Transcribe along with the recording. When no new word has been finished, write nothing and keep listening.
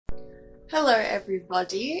Hello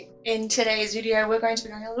everybody, in today's video we're going to be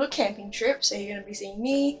going on a little camping trip, so you're going to be seeing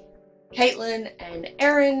me, Caitlin and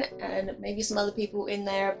Erin and maybe some other people in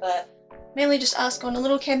there, but mainly just us going on a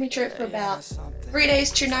little camping trip for about 3 days,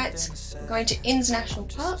 2 nights. We're going to Inns National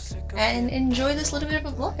Park and enjoy this little bit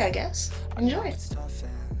of a vlog, I guess. Enjoy it!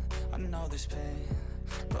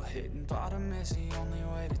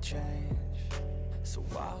 So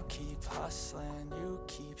I'll keep hustling, you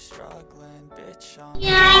keep struggling, bitch.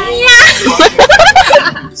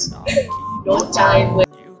 Your time with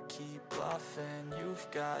you keep bluffing, you've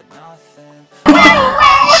got nothing.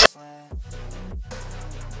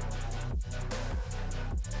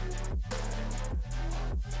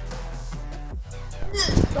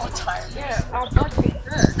 not tired. Yeah, I'll take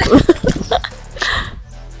that.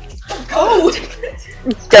 I'm cold!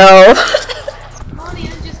 Go. Molly, I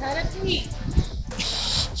just had a pee.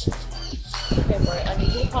 Okay, boy, I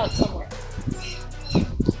need your pot somewhere.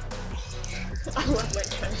 I love my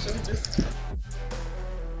trash.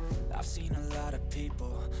 I've seen a lot of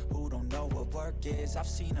people who don't know what work is. I've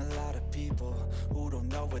seen a lot of people who don't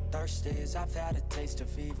know what thirst is. I've had a taste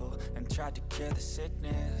of evil and tried to cure the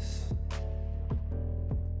sickness,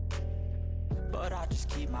 but I just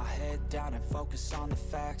keep my head down and focus on the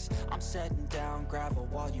facts. I'm setting down gravel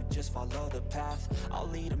while you just follow the path. I'll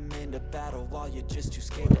lead them into battle while you're just too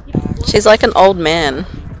scared to act. She's like an old man.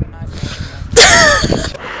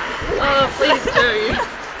 Oh, please do.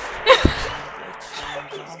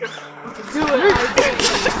 Do it.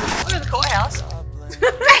 Go to the courthouse.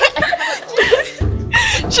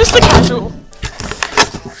 Just the casual.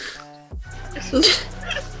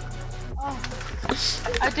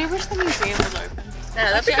 I do wish the museum was open.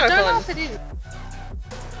 Yeah, that'd be I kind of don't know fun. if it is.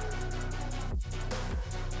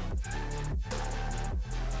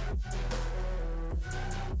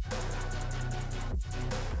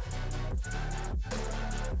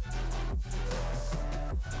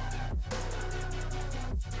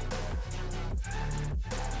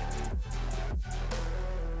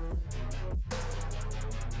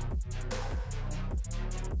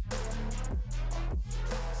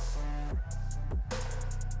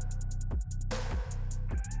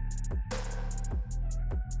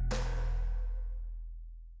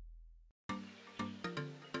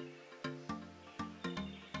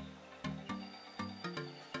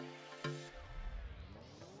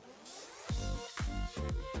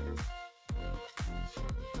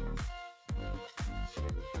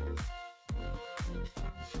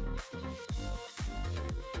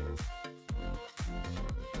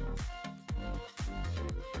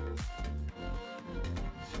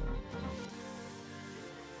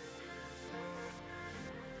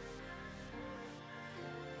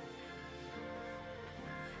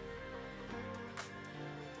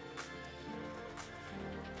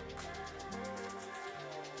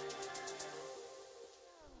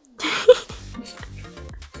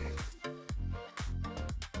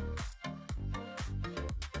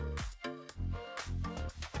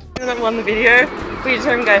 That won the video. We just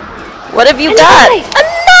heard him go, What have you got? A knife!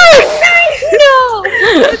 no!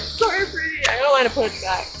 It's so pretty. I don't want to put it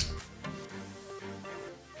back.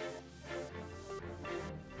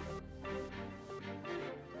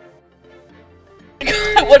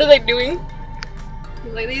 What are they doing?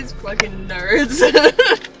 Like these fucking nerds.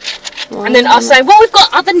 And then us saying, well, we've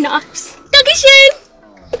got other knives. Dankeschön!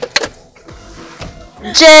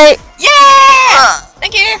 Jay. Yeah!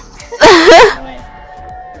 Thank you!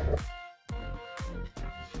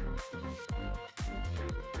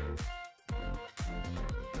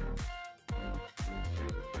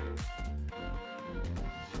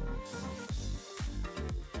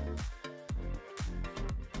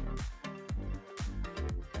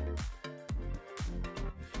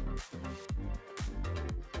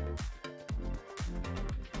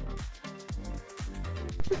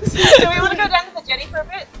 Do we want to go down to the jetty for a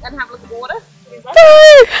bit and have a look at the water? Where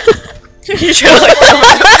is he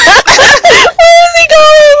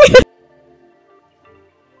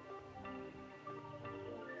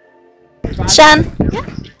going? Shan. Yeah.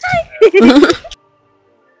 Hi.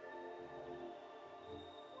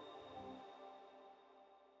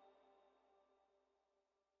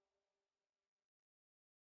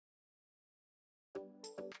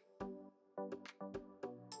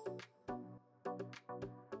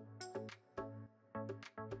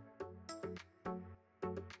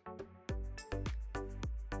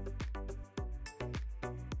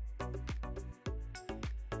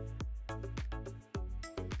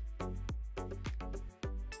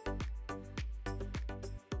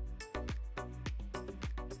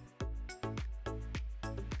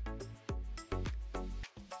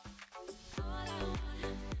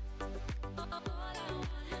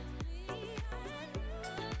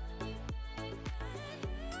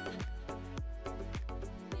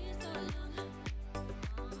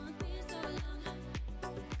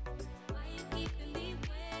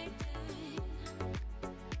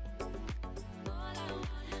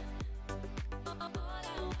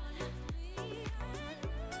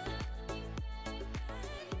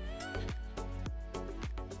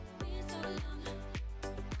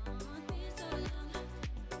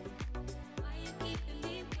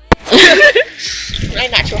 My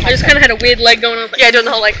natural I just kind of had a weird leg going on. Yeah, doing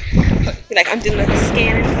the whole like I'm doing the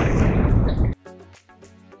scanning.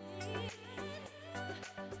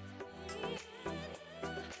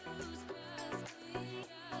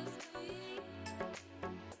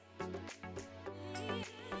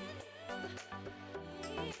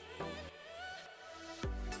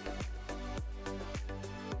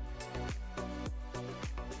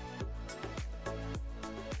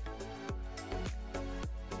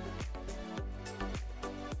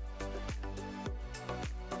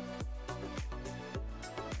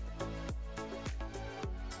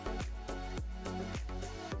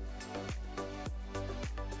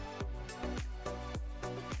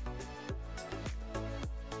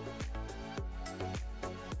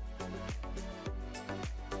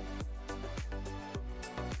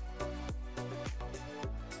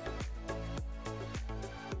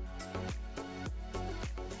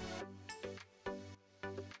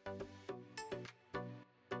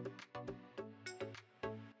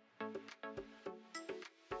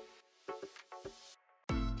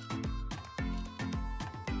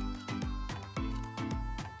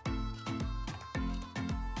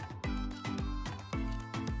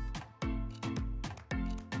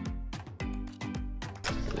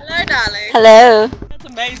 Hello, darling. Hello. That's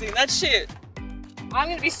amazing. That's shit. I'm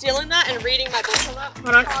gonna be stealing that and reading my book on that.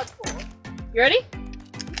 Hold on. Hardcore. You ready?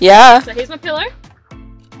 Yeah. So here's my pillow.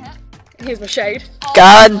 Here's my shade.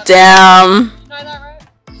 God damn. You know that, right?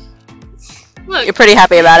 Look. You're pretty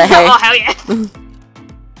happy about it, hey? Oh hell yeah.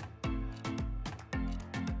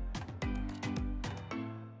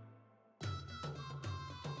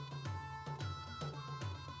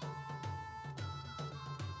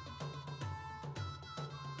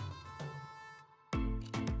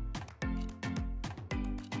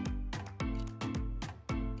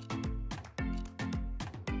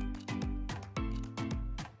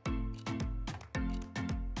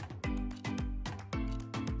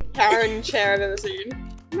 Karen chair I've ever seen.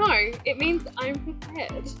 No, it means I'm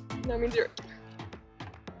prepared. No, it means you're.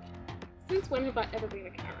 Since when have I ever been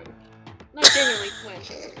a Karen? No, genuinely, when?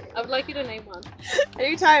 I would like you to name one.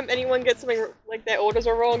 Anytime anyone gets something like their orders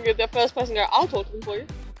are wrong, you're the first person to go, I'll talk to them for you.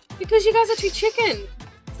 Because you guys are too chicken.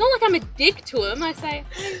 It's not like I'm a dick to them. I say,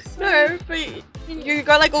 hey, sorry. No, but you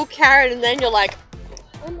go like all Karen and then you're like,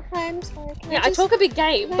 I'm sorry. Can Yeah, I talk a big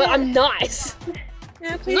game, but I'm nice.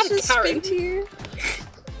 Yeah, I'm please not a just Karen. speak to you.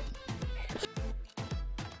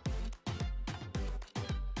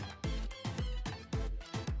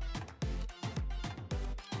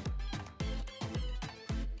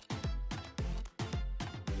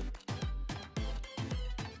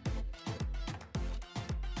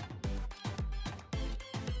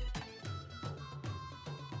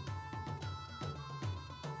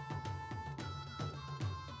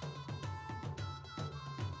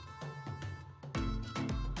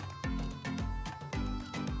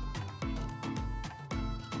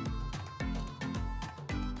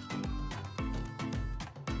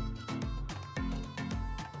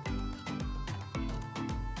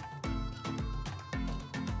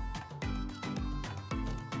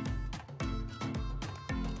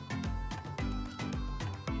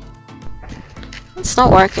 It's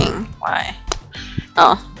not working. Why?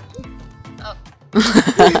 Oh.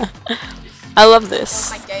 I love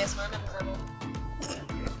this. My gayest moment ever.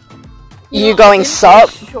 You going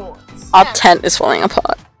sup? Shorts. Our tent is falling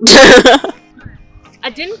apart.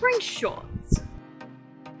 I didn't bring shorts.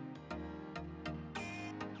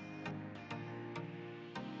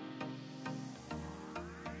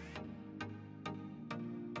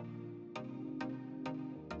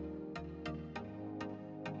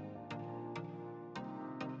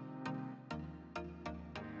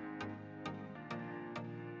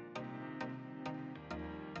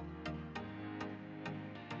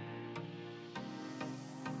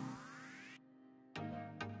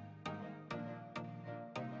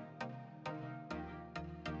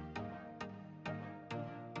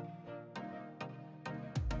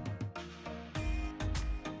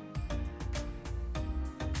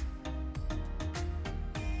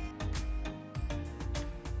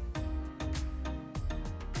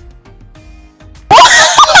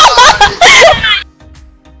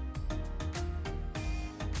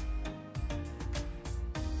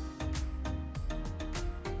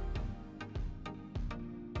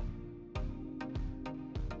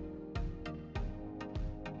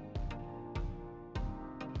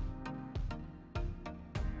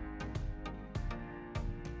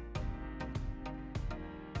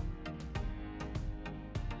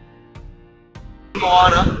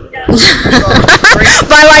 Moana.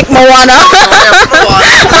 By like Moana.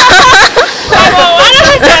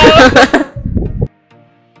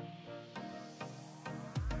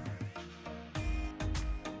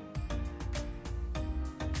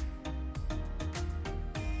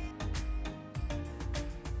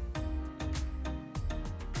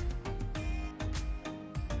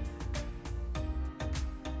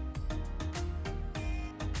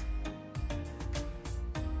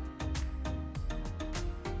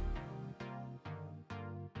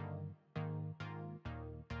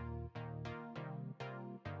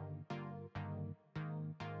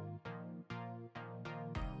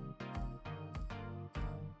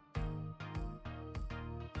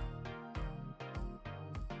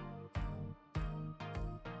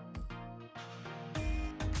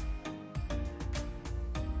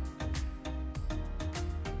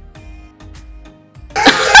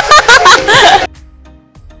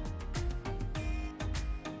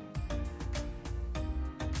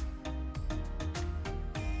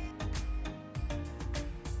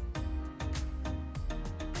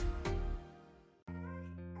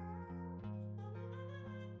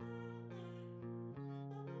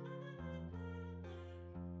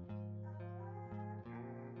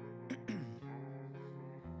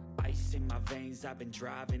 ice in my veins, I've been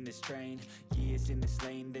driving this train. Years in this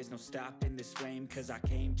lane, there's no stopping this flame. Cause I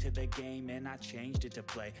came to the game and I changed it to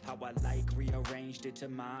play how I like, rearranged it to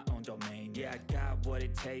my own domain. Yeah, I got what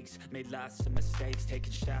it takes, made lots of mistakes,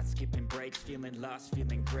 taking shots, skipping breaks, feeling lost,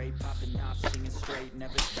 feeling great, popping off, singing straight,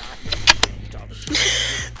 never stop, never changed. All the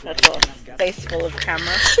That's a face full of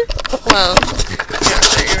camera. Well, yeah,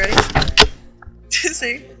 so you ready? To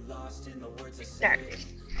see? There.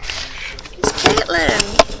 It's Caitlin!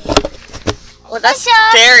 Well, that's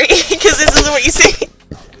scary, because this isn't what you see.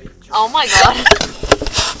 Oh my god.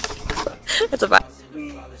 It's a vibe.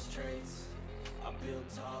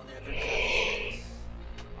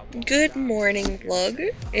 Good morning, vlog.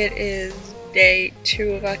 It is day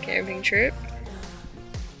 2 of our camping trip.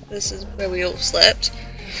 This is where we all slept.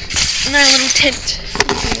 In our little tent.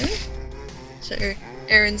 Yeah. So,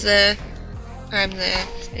 Erin's there, I'm there,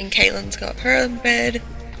 and Caitlin's got her own bed.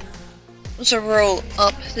 So we're all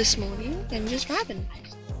up this morning and just vibing.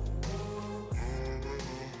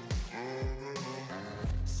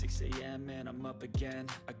 6 a.m. and I'm up again.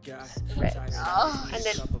 I got And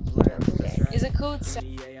then is it called?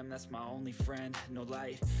 3 a.m. that's my only friend. No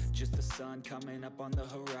light, just the sun coming up on the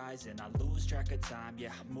horizon. I lose track of time, yeah,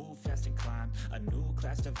 I move fast and climb a new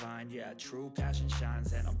class divine, yeah, true passion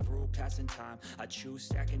shines. And I'm through passing time, I choose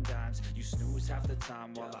stacking dimes. You snooze half the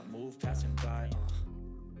time while I move passing by.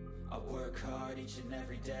 I work hard each and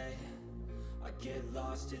every day. I get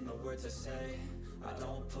lost in the words I say. I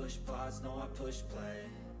don't push pause, no, I push play.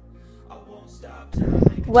 I won't stop till I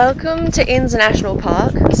make a Welcome to Inns National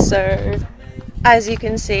Park. So, as you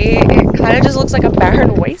can see, it kind of just looks like a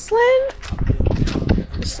barren wasteland.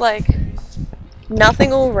 Just like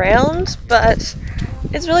nothing all around, but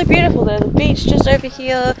it's really beautiful. There's a beach just over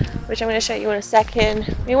here, which I'm going to show you in a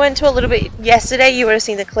second. We went to a little bit yesterday, you would have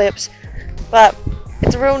seen the clips, but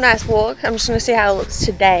it's a real nice walk. I'm just going to see how it looks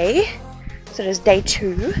today. So it is day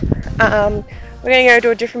 2. We're going to go to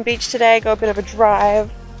a different beach today, go a bit of a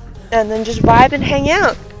drive, and then just vibe and hang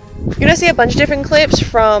out. You're going to see a bunch of different clips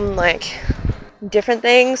from like different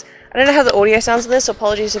things. I don't know how the audio sounds in this, so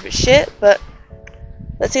apologies if it's shit, but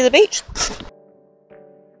let's see the beach.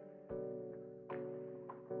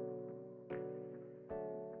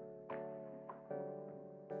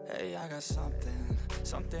 Hey, I got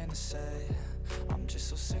something to say. I'm just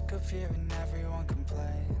so sick of hearing everyone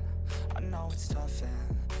complain. I know it's tough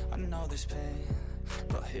and I know there's pain,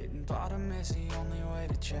 but hitting bottom is the only way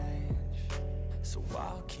to change. So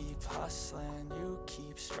I'll keep hustling, you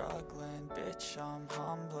keep struggling. Bitch, I'm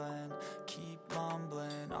humbling, keep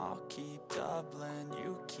mumbling. I'll keep doubling,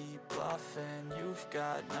 you keep bluffing. You've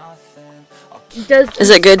got nothing. I'll keep Is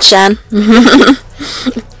it good, Shan?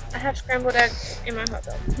 I have scrambled eggs in my hot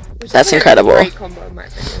dog. That's incredible. Great combo, in my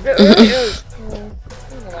opinion. It really is.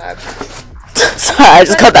 Sorry, I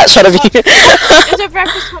just got that shot of you. It's a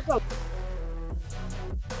breakfast hot dog.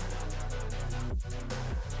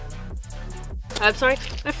 I'm sorry.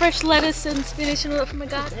 My fresh lettuce and spinach and all that from my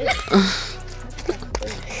garden.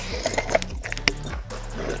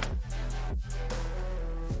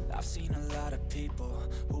 I've seen a lot of people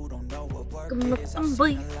who don't know what work is. I've boy.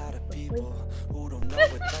 seen a lot of people who don't know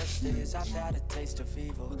what thirst is. I've had a taste of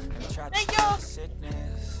evil and tried to stop the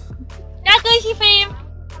sickness. Not good, she fam.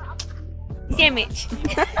 Damn it.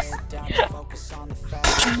 Keep my head down and focus on the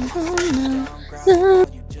facts. Down,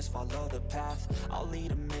 ground, you just follow the path. I'll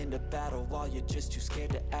lead them into battle while you're just too scared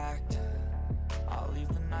to act. I'll leave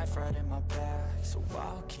the knife right in my back. So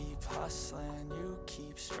I'll keep hustling, you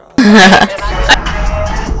keep struggling.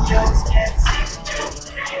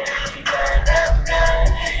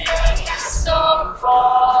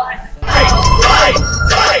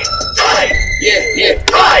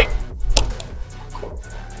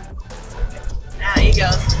 There you go.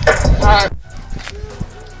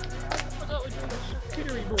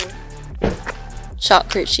 Shot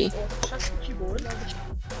Critchy.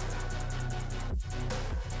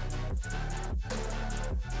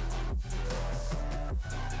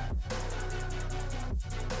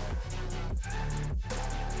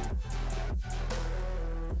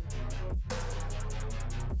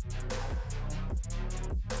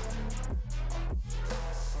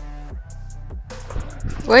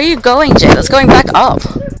 Where are you going, Jay? That's going back up.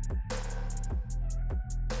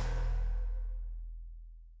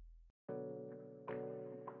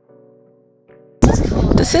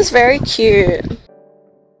 This is very cute.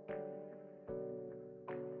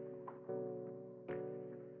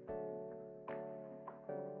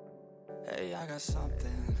 Hey, I got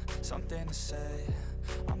something to say.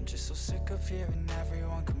 I'm just so sick of hearing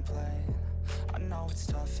everyone complain. I know it's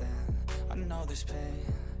tough and I know there's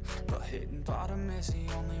pain, but hitting bottom is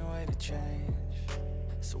the only way to change.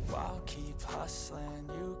 So I'll keep hustling,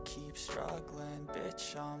 you keep struggling.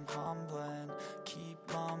 Bitch, I'm humbling, keep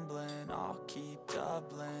mumbling. I'll keep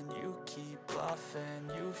doubling, you keep bluffing.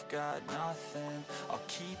 You've got nothing, I'll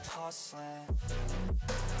keep hustling.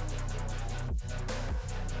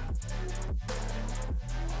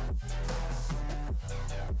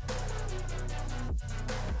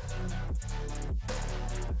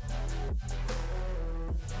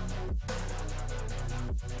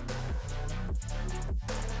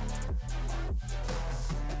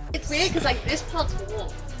 It's weird because like this part's warm.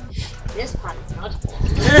 This part is not warm.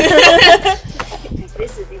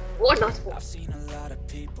 This is even more not warm. I've seen a lot of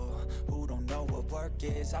people who don't know what work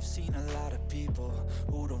is. I've seen a lot of people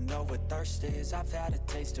who don't know what thirst is. I've had a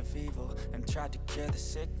taste of evil and tried to cure the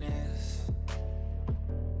sickness.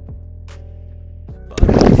 But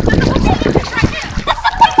What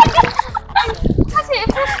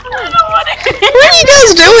are you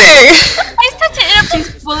guys doing? I touch it up.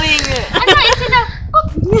 She's bullying it. I know it's in a.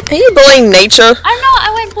 Are you bullying nature? I know.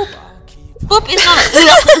 I went boop. Boop is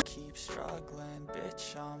not. keep struggling,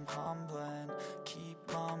 bitch, I'm humbling. Keep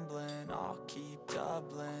mumbling, I'll keep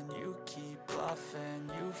doubling. You keep bluffing,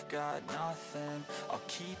 you've got nothing. I'll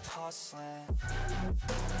keep hustling.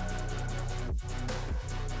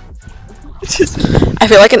 I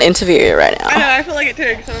feel like an interviewer right I know, now. I feel like it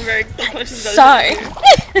too, because I'm very subconscious of Sorry.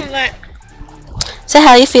 I'm like, So how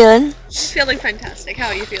are you feeling? feeling fantastic. How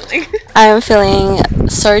are you feeling? I am feeling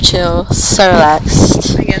so chill, so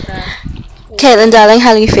relaxed. I get that. Caitlin, darling,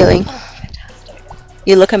 how are you feeling?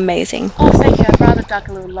 You look amazing. Oh, thank you. I'd rather duck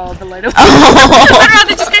a little lower below the Oh. I'd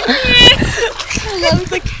rather just go. I love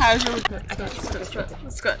the casual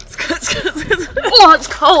squirt. Oh, it's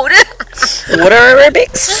cold. Water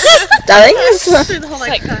aerobics, darlings. Do the whole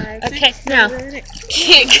like 5, Okay, 6, now 7,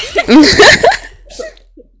 kick.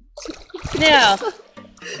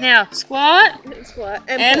 Now squat squat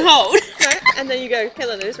and pause. hold. Right, and then you go.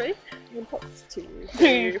 Hello, those ready? And pause. 2,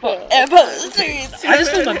 3, 4. And pose. I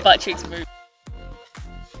just feel my butt cheeks move.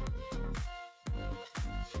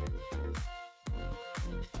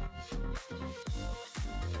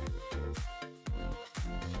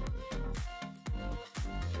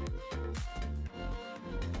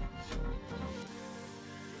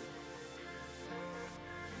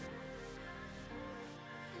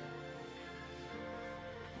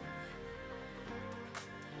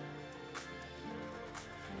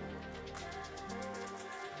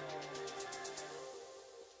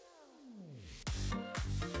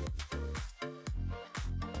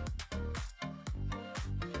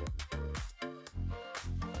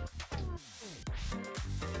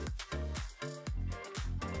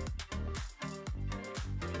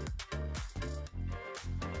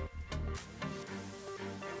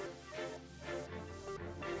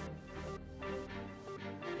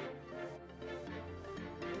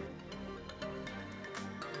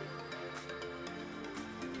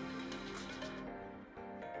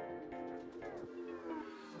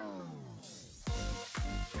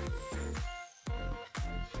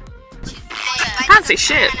 Can't see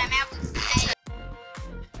shit.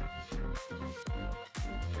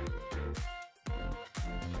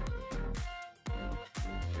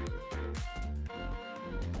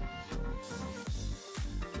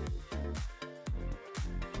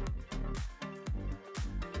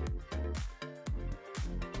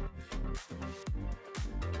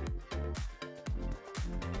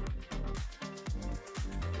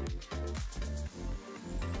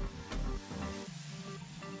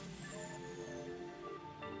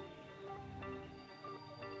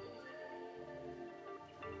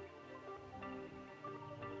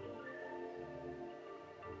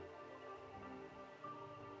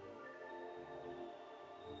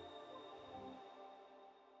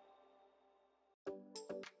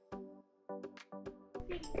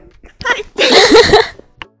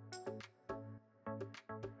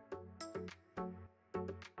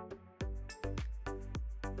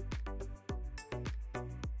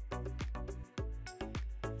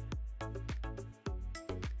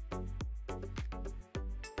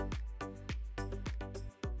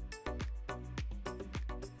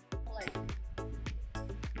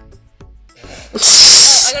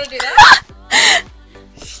 I gotta do that?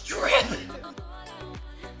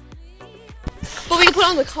 But we can put it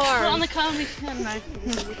on the car. Put it on the car. We can. No.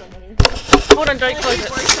 Hold on, don't close it.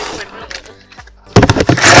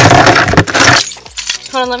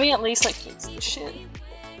 Hold on. Let me at least like fix this shit.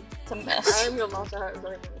 It's a mess. I'm gonna master how it's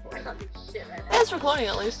going. It's recording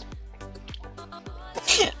at least.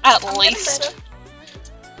 At least.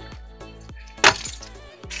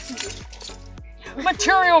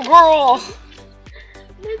 Material girl.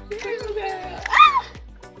 Material girl.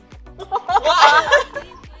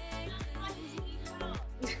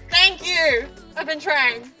 been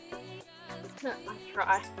trying. I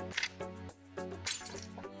try.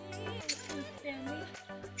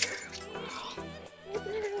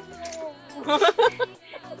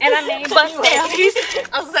 And I made my families.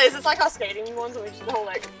 I was gonna say, is this like our skating ones or just the whole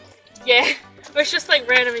like? Yeah, it's just like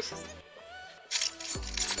random. It's just.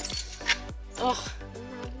 Oh.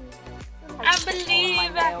 I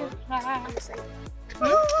believe I can fly.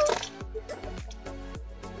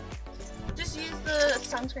 Just use the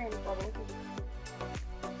sunscreen bottle.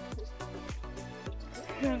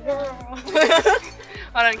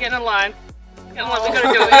 Hold on, get in line. Get in line. We gotta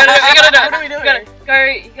do it. We gotta do it. What are we doing? You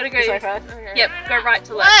gotta go. This way first? Okay. Yep, go right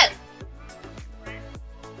to left. What?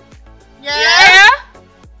 Yeah?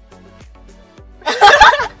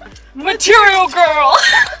 Material girl!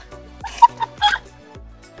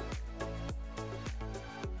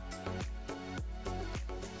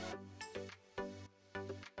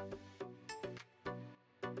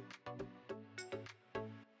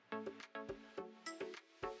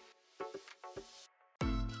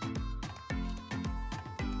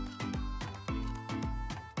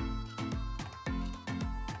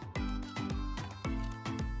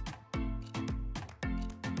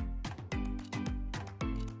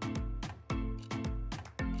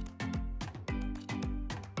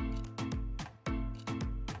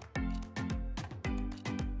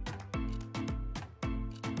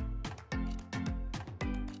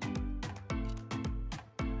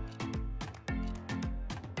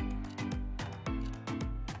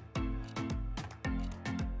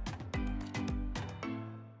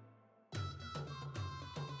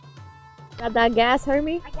 Got that gas,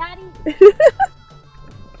 homie? I got it.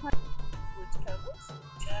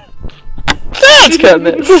 That's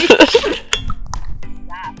goodness.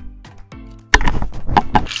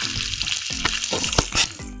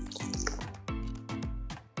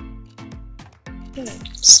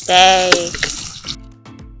 Stay.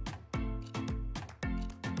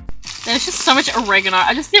 There's just so much oregano.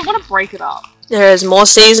 I just didn't want to break it up. There is more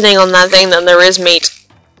seasoning on that thing than there is meat.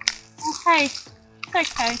 Okay.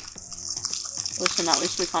 Okay. Listen, at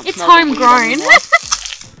least we can't It's smell the weed homegrown. anymore.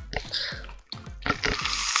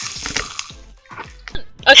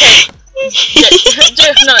 Okay.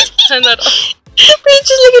 No, turn that off. Wait,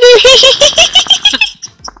 just look at her.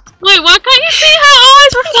 Wait, why can't you see her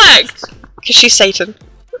eyes reflect? Because she's Satan.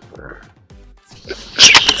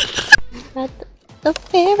 The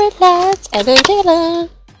favorite lights and a yellow.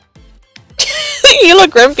 You look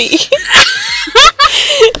grumpy.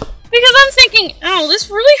 Because I'm thinking, oh, this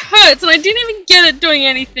really hurts, and I didn't even get it doing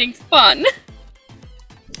anything fun.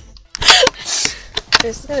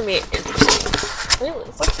 This is gonna be interesting.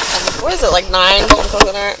 It's like, what is it, like 9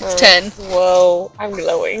 coconut? It's 10. Whoa, I'm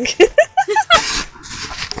glowing. You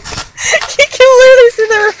can literally see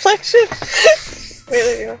the reflection. Wait,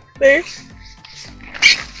 there you go. There.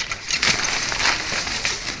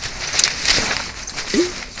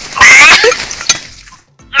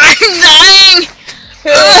 I'm dying! I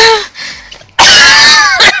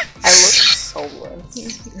look so good. You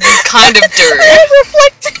kind of do.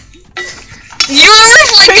 Reflected. You are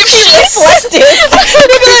reflective. Reflected.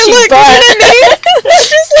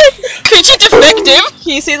 Just like, Could you defective?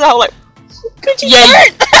 can you see the whole like? Could you? Yeah.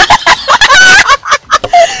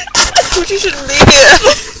 Could you shouldn't be here.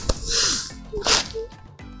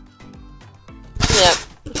 Yep.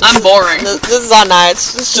 I'm boring. This is our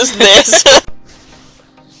nights. It's just this.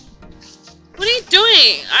 What are you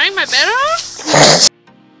doing? Am I better?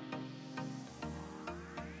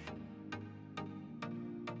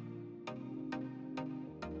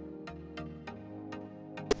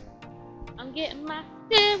 I'm getting my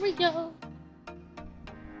stereo.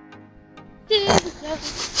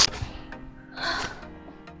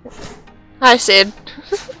 Hi, Sid.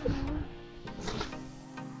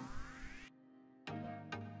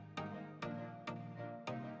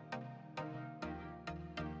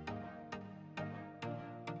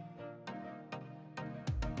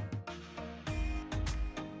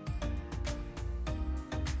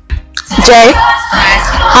 Jay,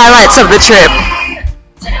 highlights of the trip.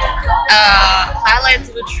 Highlights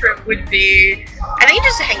of the trip would be, I think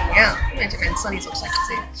just hanging out. And Sunny's looks like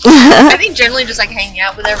too. I think generally just like hanging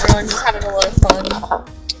out with everyone, just having a lot of fun.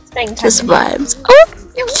 Staying Just vibes. Oh,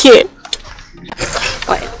 cute.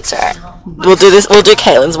 Wait, it's alright. We'll do this. We'll do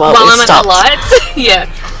Caitlin's while While we I'm at stop. the lights? Yeah.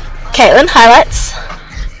 Caitlin, highlights.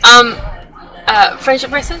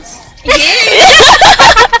 Friendship bracelets? Yeah.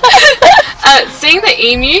 Seeing the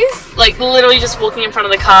emus, like literally just walking in front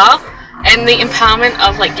of the car, and the empowerment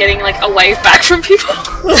of like getting like a wave back from people.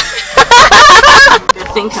 I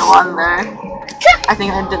think I won though. I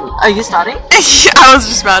think I didn't. Are you starting? I was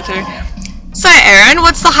just about to. So, Erin,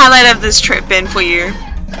 what's the highlight of this trip been for you?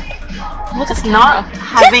 Just not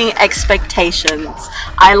having expectations.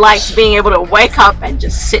 I liked being able to wake up and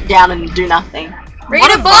just sit down and do nothing. Read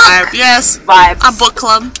What a a book! vibe, yes. Vibes. A book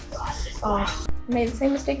club. Oh, I made the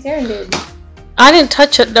same mistakes Erin did. I didn't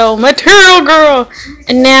touch it though. Material girl!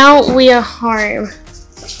 And now we are home.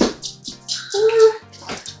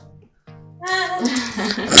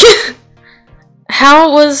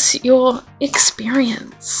 How was your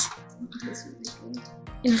experience?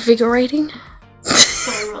 Invigorating?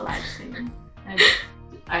 So relaxing.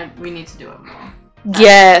 And we need to do it more.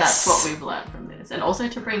 Yes. That's what we've learned from this. And also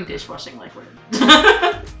to bring dishwashing liquid.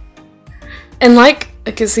 And like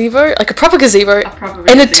a gazebo, like a proper gazebo, proper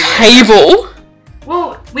and a gazebo. table.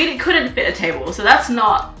 Well, we couldn't fit a table, so that's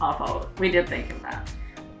not our fault. We did think of that.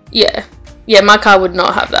 Yeah. Yeah, my car would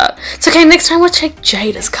not have that. It's okay, next time we'll take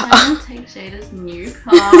Jayda's car. We'll take Jayda's new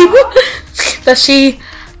car. That she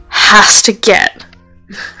has to get.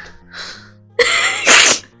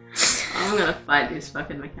 I'm gonna fight these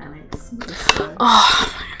fucking mechanics. So.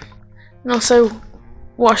 Oh, and also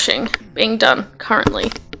washing being done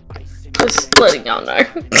currently. Just letting y'all know.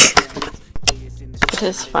 It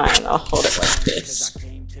is fine, I'll hold it like this.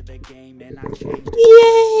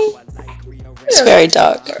 Yay! It's very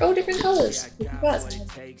dark. They're all different colours.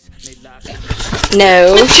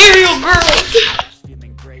 No. Material girl!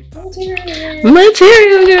 Material.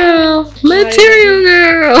 Material girl! Material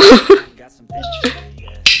girl!